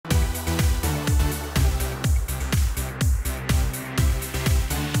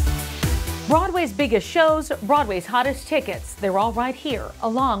Broadway's biggest shows, Broadway's hottest tickets. They're all right here,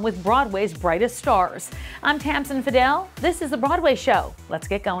 along with Broadway's brightest stars. I'm Tamsen Fadal. This is The Broadway Show. Let's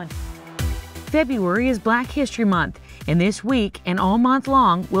get going. February is Black History Month, and this week and all month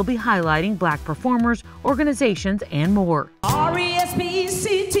long, we'll be highlighting Black performers, organizations, and more.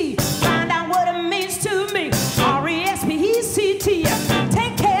 R-E-S-P-E-C-T, find out what it means to me. R-E-S-P-E-C-T,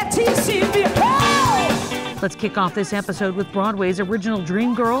 take care, T-C-B. Let's kick off this episode with Broadway's original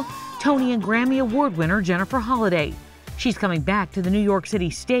dream girl, Tony and Grammy Award winner Jennifer Holliday. She's coming back to the New York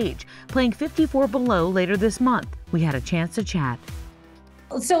City stage, playing 54 Below later this month. We had a chance to chat.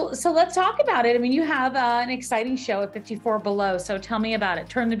 So let's talk about it. I mean, you have an exciting show at 54 Below. So tell me about it.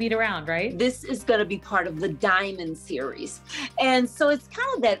 Turn the beat around, right? This is going to be part of the Diamond series. And so it's kind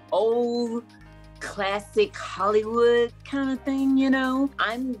of that old classic Hollywood kind of thing, you know.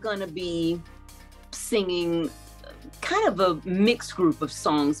 I'm going to be singing kind of a mixed group of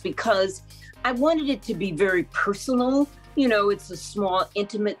songs because I wanted it to be very personal. You know, it's a small,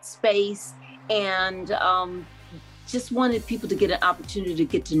 intimate space, and just wanted people to get an opportunity to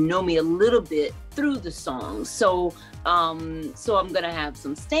get to know me a little bit through the songs. So I'm gonna have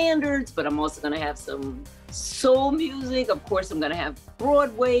some standards, but I'm also gonna have some soul music. Of course, I'm gonna have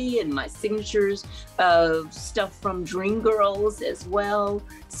Broadway and my signatures, stuff from Dreamgirls as well.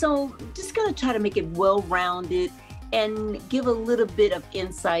 So just gonna try to make it well-rounded and give a little bit of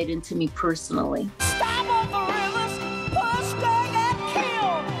insight into me personally. Stop on the rivers, push, drag, and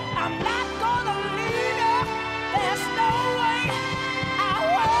kill. I'm not gonna leave you. There's no way I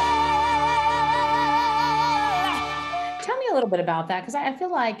will. Tell me a little bit about that, because I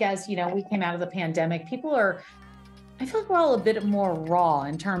feel like as you know, we came out of the pandemic, I feel like we're all a bit more raw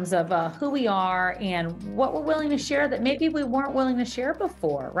in terms of who we are and what we're willing to share that maybe we weren't willing to share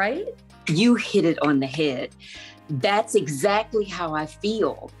before, right? You hit it on the head. That's exactly how I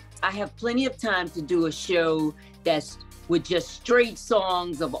feel. I have plenty of time to do a show that's with just straight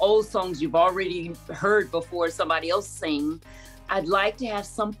songs of old songs you've already heard before somebody else sing. I'd like to have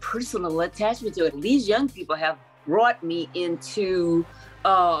some personal attachment to it. These young people have brought me into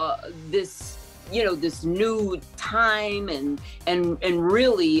this new time and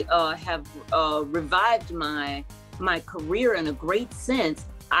really have revived my career in a great sense.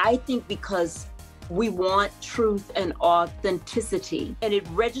 I think because we want truth and authenticity, and it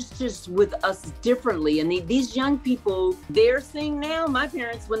registers with us differently. And these young people, they're seeing now, my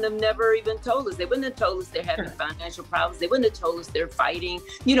parents wouldn't have never even told us. They wouldn't have told us they're having financial problems. They wouldn't have told us they're fighting,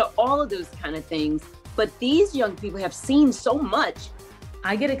 you know, all of those kind of things. But these young people have seen so much.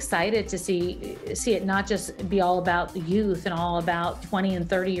 I get excited to see it not just be all about the youth and all about 20 and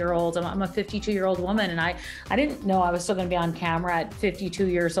 30-year-olds. I'm a 52-year-old woman, and I didn't know I was still going to be on camera at 52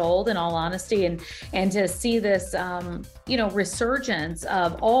 years old, in all honesty, and to see this resurgence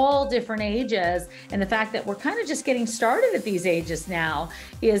of all different ages, and the fact that we're kind of just getting started at these ages now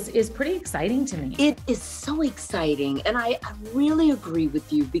is pretty exciting to me. It is so exciting, and I really agree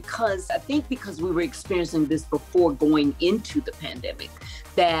with you, because I think because we were experiencing this before going into the pandemic,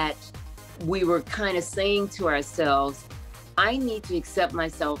 that we were kind of saying to ourselves, I need to accept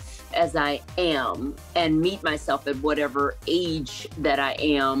myself as I am and meet myself at whatever age that I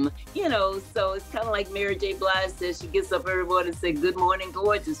am, you know. So it's kind of like Mary J. Blige says, she gets up every morning and says, "Good morning,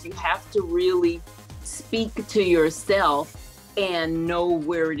 gorgeous." You have to really speak to yourself and know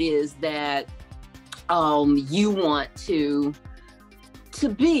where it is that you want to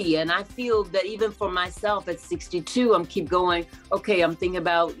be. And I feel that even for myself at 62, I'm keep going, okay, I'm thinking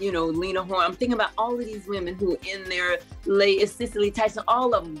about, you know, Lena Horne. I'm thinking about all of these women who in their late, Cicely Tyson,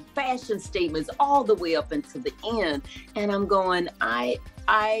 all of them, fashion statements all the way up until the end. And I'm going, I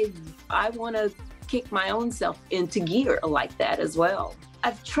want to kick my own self into gear like that as well.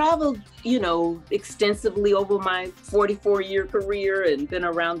 I've traveled, you know, extensively over my 44-year career and been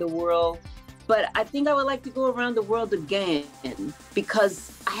around the world. But I think I would like to go around the world again,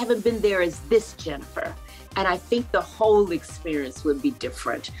 because I haven't been there as this Jennifer. And I think the whole experience would be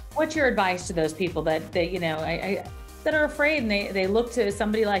different. What's your advice to those people that that are afraid and they look to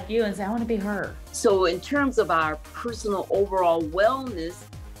somebody like you and say, I want to be her? So in terms of our personal overall wellness,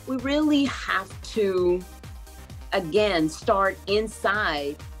 we really have to, again, start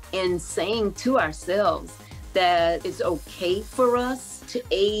inside and saying to ourselves that it's okay for us to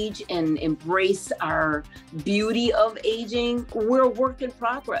age and embrace our beauty of aging. We're a work in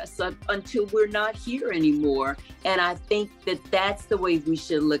progress until we're not here anymore. And I think that that's the way we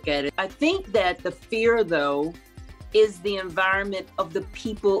should look at it. I think that the fear, though, is the environment of the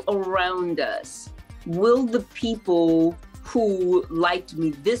people around us. Will the people who liked me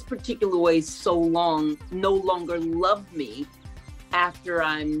this particular way so long no longer love me after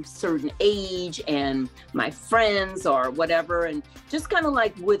I'm certain age and my friends or whatever. And just kind of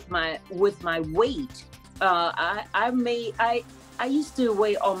like with my weight, I used to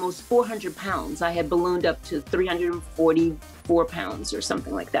weigh almost 400 pounds. I had ballooned up to 344 pounds or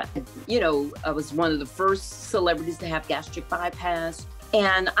something like that. You know, I was one of the first celebrities to have gastric bypass.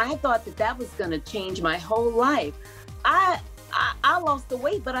 And I thought that that was going to change my whole life. I lost the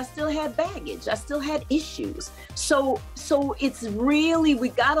weight, but I still had baggage. I still had issues. So it's really, we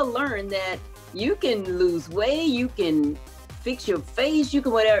got to learn that you can lose weight, you can fix your face, you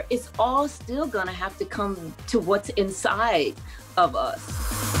can whatever. It's all still going to have to come to what's inside of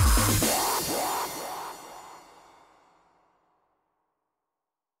us.